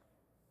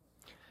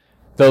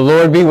The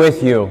Lord be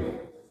with you.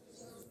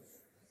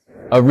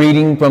 A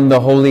reading from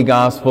the Holy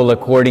Gospel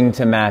according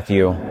to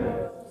Matthew.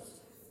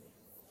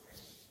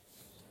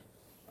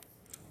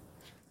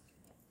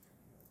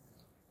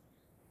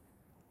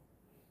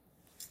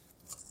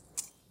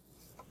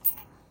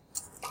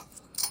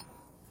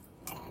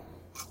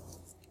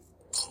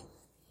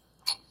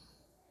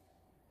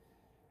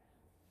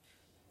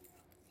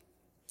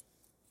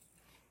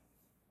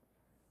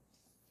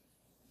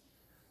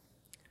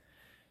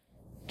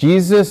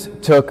 Jesus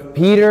took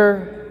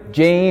Peter,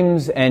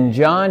 James, and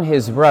John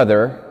his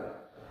brother,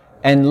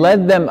 and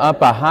led them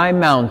up a high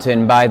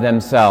mountain by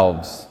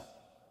themselves.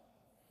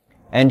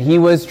 And he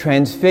was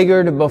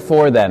transfigured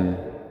before them.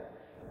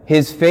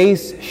 His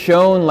face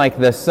shone like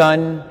the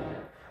sun,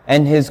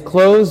 and his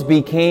clothes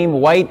became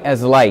white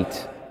as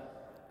light.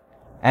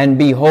 And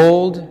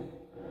behold,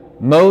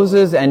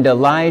 Moses and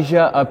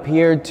Elijah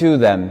appeared to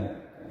them,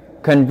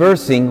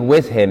 conversing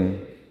with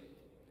him.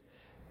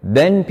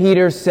 Then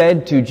Peter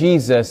said to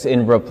Jesus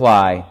in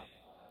reply,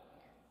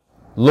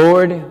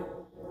 "Lord,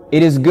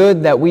 it is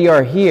good that we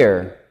are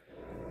here.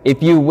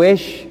 If you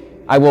wish,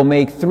 I will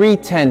make 3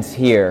 tents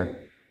here,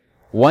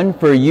 one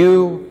for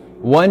you,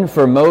 one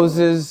for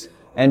Moses,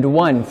 and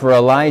one for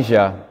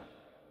Elijah."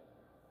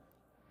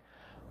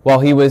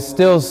 While he was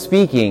still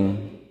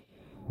speaking,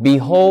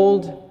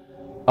 behold,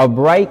 a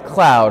bright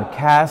cloud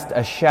cast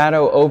a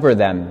shadow over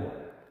them.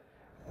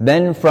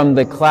 Then from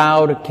the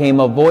cloud came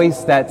a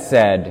voice that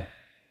said,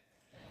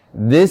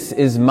 "This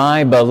is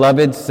my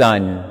beloved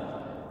Son,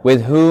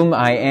 with whom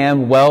I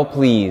am well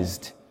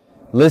pleased.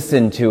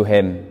 Listen to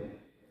him."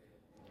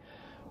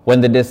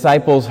 When the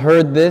disciples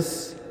heard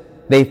this,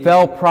 they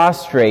fell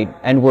prostrate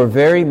and were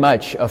very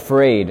much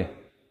afraid.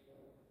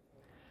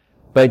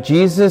 But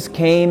Jesus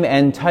came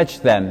and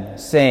touched them,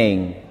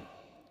 saying,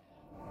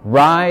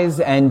 "Rise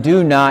and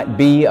do not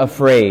be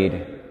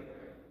afraid."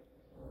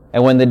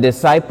 And when the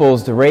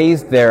disciples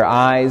raised their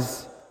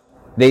eyes,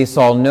 they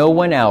saw no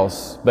one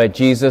else but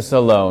Jesus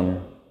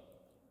alone.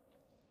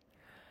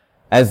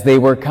 As they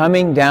were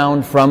coming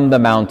down from the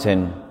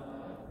mountain,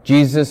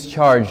 Jesus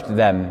charged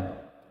them,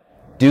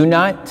 "Do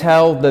not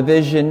tell the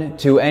vision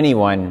to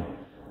anyone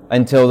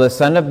until the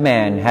Son of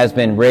Man has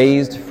been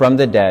raised from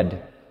the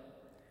dead."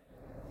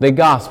 The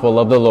Gospel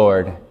of the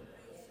Lord.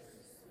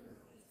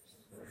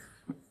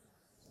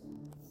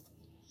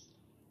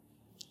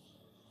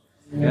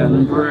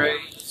 And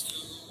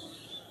praise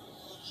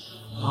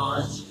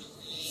God.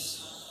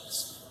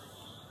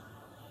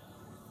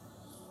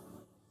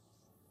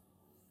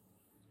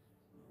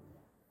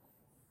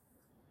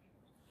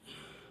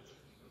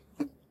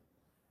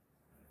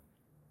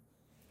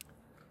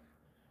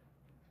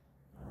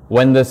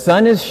 When the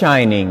sun is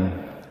shining,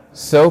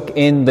 soak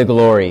in the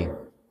glory.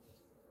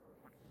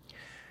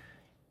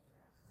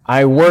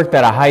 I worked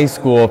at a high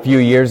school a few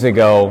years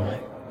ago,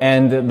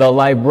 and the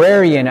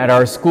librarian at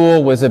our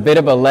school was a bit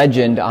of a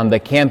legend on the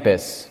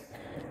campus.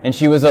 And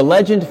she was a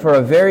legend for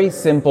a very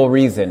simple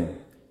reason.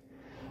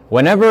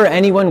 Whenever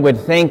anyone would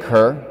thank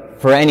her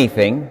for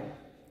anything,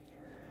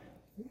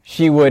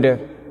 she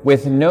would,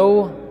 with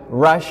no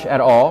rush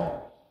at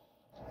all,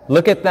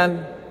 look at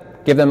them,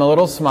 give them a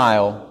little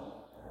smile,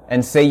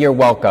 and say "You're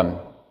welcome,"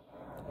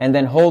 and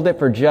then hold it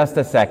for just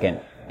a second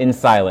in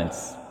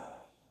silence.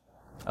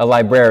 A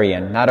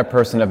librarian, not a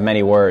person of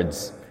many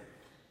words.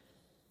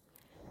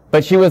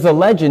 But she was a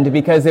legend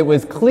because it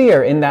was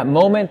clear in that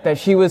moment that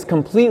she was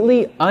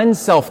completely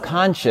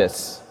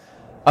unself-conscious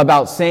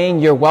about saying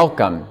 "You're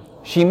welcome."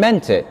 She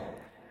meant it.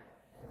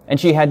 And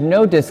she had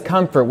no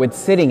discomfort with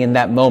sitting in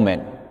that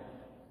moment.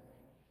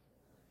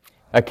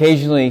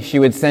 Occasionally, she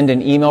would send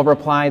an email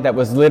reply that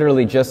was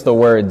literally just the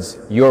words,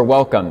 "You're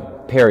welcome,"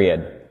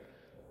 period.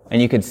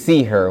 And you could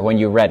see her when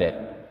you read it.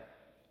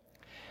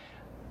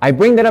 I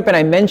bring that up and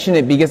I mention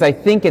it because I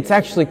think it's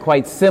actually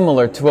quite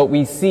similar to what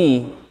we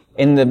see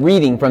in the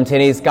reading from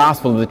today's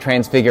Gospel of the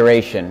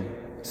Transfiguration.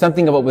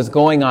 Something of what was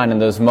going on in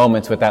those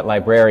moments with that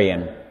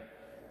librarian.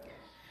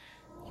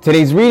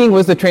 Today's reading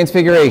was the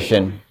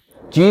Transfiguration.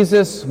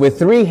 Jesus, with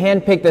 3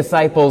 handpicked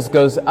disciples,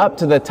 goes up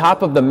to the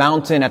top of the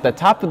mountain. At the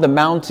top of the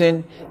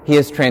mountain, he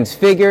is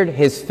transfigured.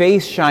 His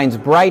face shines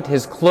bright.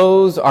 His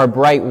clothes are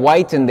bright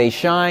white and they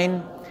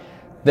shine.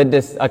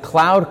 A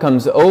cloud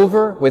comes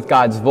over with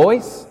God's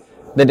voice.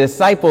 The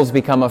disciples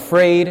become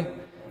afraid.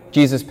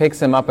 Jesus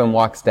picks him up and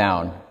walks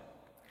down.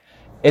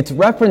 It's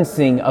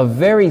referencing a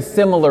very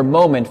similar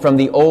moment from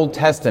the Old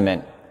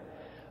Testament.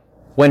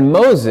 When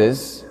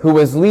Moses, who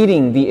was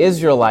leading the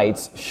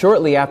Israelites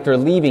shortly after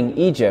leaving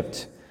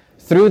Egypt,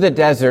 through the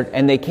desert,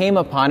 and they came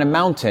upon a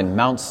mountain,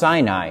 Mount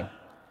Sinai.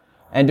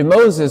 And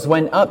Moses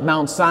went up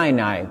Mount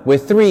Sinai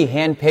with 3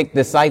 handpicked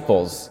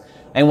disciples.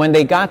 And when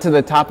they got to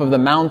the top of the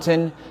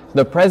mountain,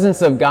 the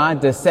presence of God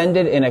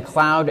descended in a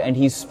cloud, and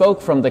he spoke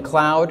from the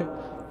cloud.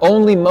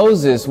 Only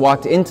Moses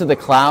walked into the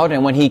cloud,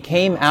 and when he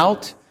came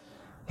out,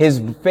 his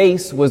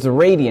face was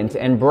radiant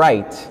and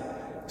bright,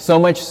 so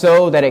much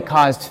so that it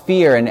caused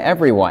fear in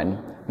everyone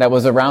that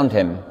was around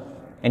him,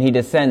 and he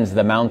descends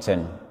the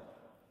mountain.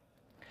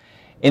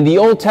 In the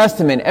Old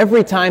Testament,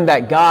 every time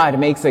that God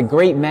makes a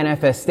great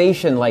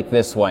manifestation like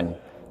this one,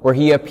 where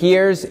he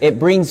appears, it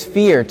brings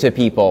fear to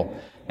people,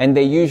 and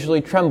they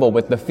usually tremble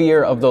with the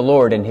fear of the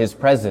Lord in his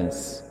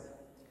presence.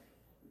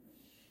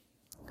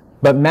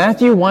 But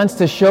Matthew wants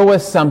to show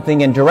us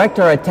something and direct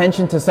our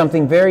attention to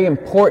something very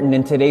important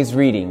in today's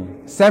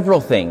reading. Several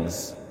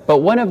things. But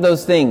one of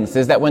those things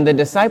is that when the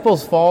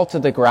disciples fall to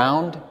the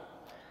ground,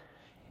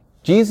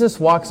 Jesus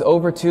walks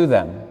over to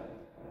them.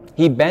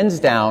 He bends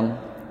down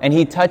and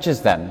he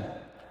touches them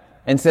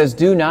and says,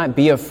 "Do not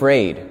be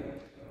afraid."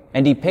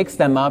 And he picks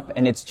them up,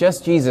 and it's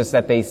just Jesus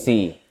that they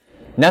see.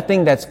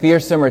 Nothing that's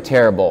fearsome or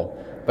terrible,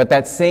 but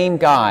that same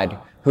God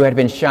who had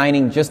been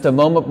shining just a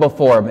moment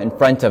before in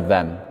front of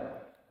them.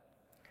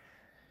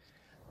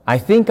 I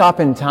think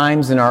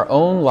oftentimes in our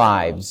own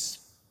lives,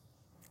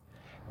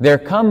 there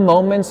come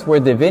moments where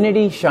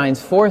divinity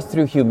shines forth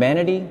through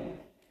humanity,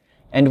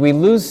 and we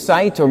lose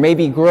sight or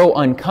maybe grow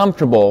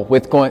uncomfortable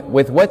with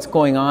what's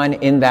going on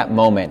in that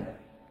moment.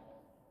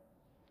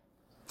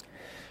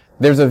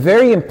 There's a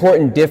very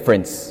important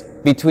difference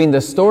between the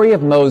story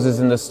of Moses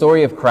and the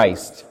story of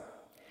Christ.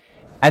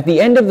 At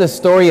the end of the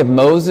story of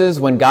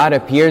Moses, when God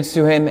appears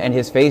to him and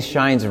his face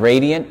shines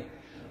radiant,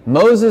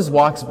 Moses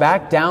walks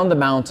back down the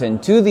mountain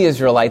to the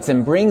Israelites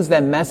and brings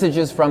them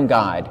messages from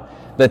God,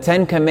 the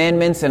 10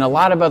 Commandments and a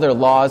lot of other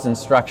laws and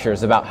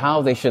structures about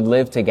how they should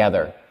live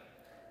together.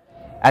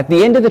 At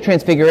the end of the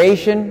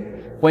Transfiguration,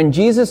 when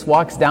Jesus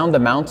walks down the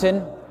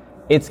mountain,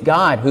 it's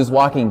God who's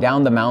walking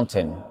down the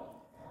mountain.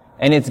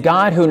 And it's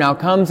God who now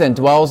comes and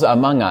dwells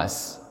among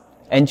us.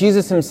 And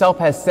Jesus himself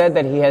has said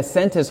that he has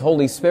sent his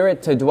Holy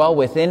Spirit to dwell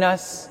within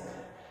us.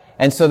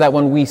 And so that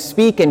when we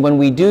speak and when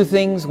we do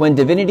things, when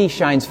divinity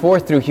shines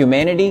forth through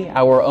humanity,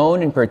 our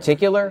own in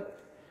particular,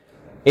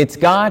 it's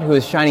God who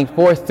is shining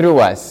forth through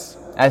us.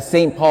 As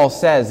St. Paul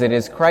says, it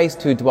is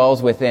Christ who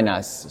dwells within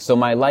us. So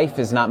my life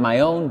is not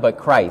my own, but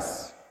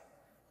Christ's.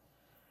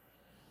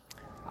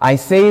 I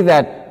say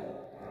that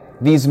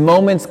these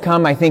moments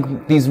come, I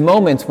think these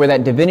moments where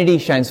that divinity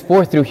shines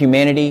forth through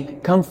humanity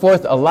come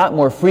forth a lot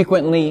more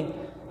frequently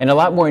and a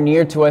lot more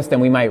near to us than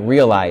we might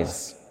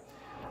realize.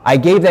 I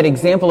gave that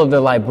example of the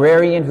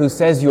librarian who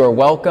says you are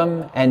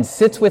welcome and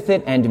sits with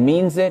it and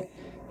means it,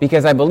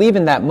 because I believe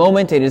in that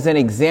moment it is an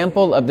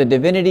example of the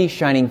divinity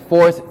shining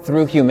forth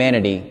through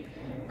humanity.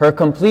 Her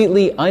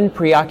completely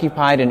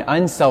unpreoccupied and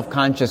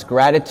unself-conscious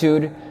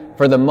gratitude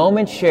for the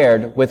moment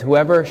shared with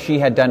whoever she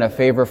had done a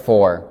favor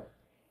for.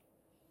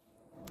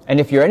 And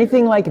if you're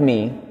anything like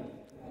me,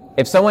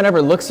 if someone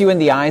ever looks you in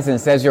the eyes and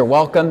says you're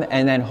welcome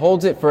and then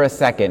holds it for a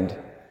second,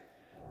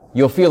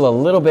 you'll feel a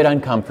little bit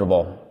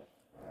uncomfortable.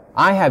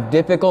 I have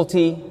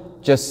difficulty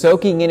just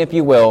soaking in, if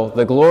you will,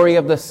 the glory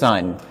of the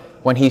sun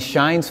when he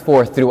shines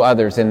forth through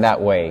others in that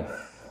way,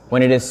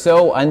 when it is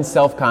so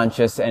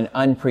unself-conscious and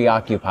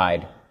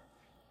unpreoccupied.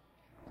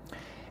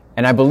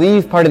 And I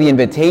believe part of the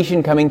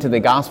invitation coming to the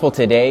gospel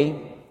today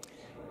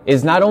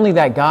is not only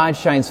that God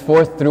shines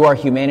forth through our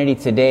humanity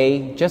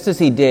today, just as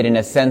he did in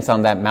a sense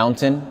on that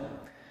mountain,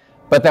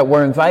 but that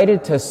we're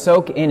invited to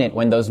soak in it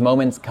when those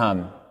moments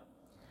come.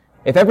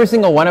 If every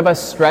single one of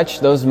us stretched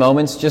those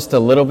moments just a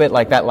little bit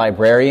like that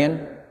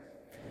librarian,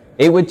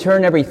 it would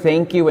turn every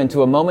thank you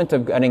into a moment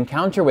of an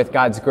encounter with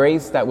God's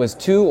grace that was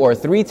 2 or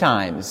 3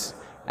 times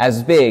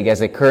as big as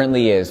it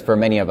currently is for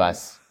many of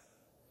us.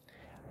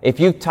 If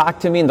you've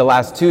talked to me in the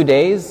last 2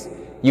 days,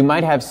 you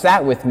might have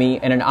sat with me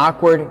in an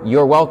awkward,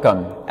 "You're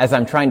welcome," as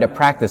I'm trying to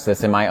practice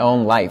this in my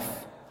own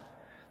life.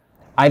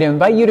 I'd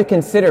invite you to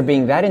consider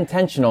being that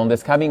intentional in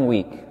this coming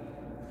week,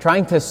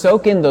 trying to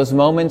soak in those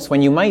moments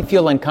when you might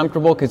feel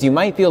uncomfortable because you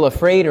might feel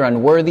afraid or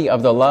unworthy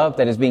of the love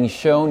that is being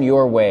shown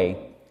your way.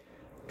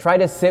 Try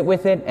to sit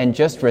with it and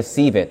just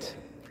receive it.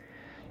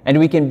 And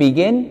we can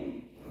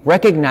begin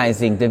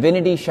recognizing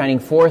divinity shining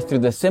forth through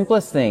the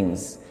simplest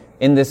things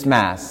in this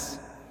Mass.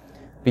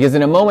 Because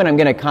in a moment I'm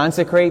going to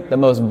consecrate the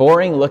most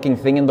boring looking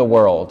thing in the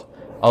world,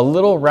 a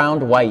little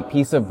round white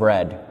piece of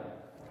bread.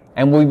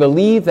 And we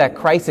believe that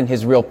Christ in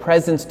his real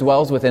presence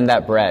dwells within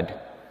that bread.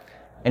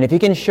 And if he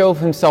can show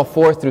himself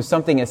forth through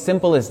something as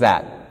simple as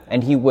that,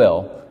 and he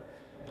will,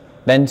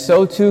 then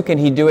so too can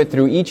he do it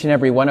through each and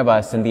every one of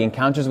us in the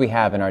encounters we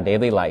have in our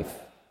daily life.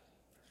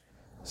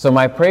 So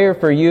my prayer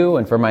for you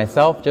and for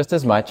myself just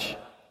as much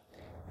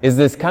is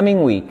this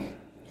coming week,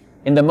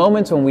 in the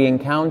moments when we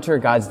encounter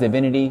God's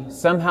divinity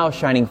somehow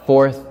shining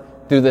forth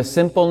through the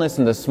simpleness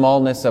and the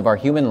smallness of our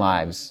human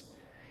lives,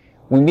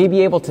 we may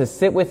be able to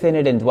sit within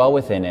it and dwell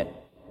within it,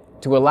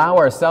 to allow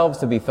ourselves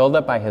to be filled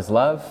up by his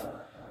love,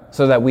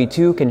 so that we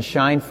too can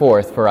shine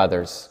forth for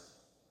others.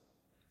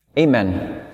 Amen.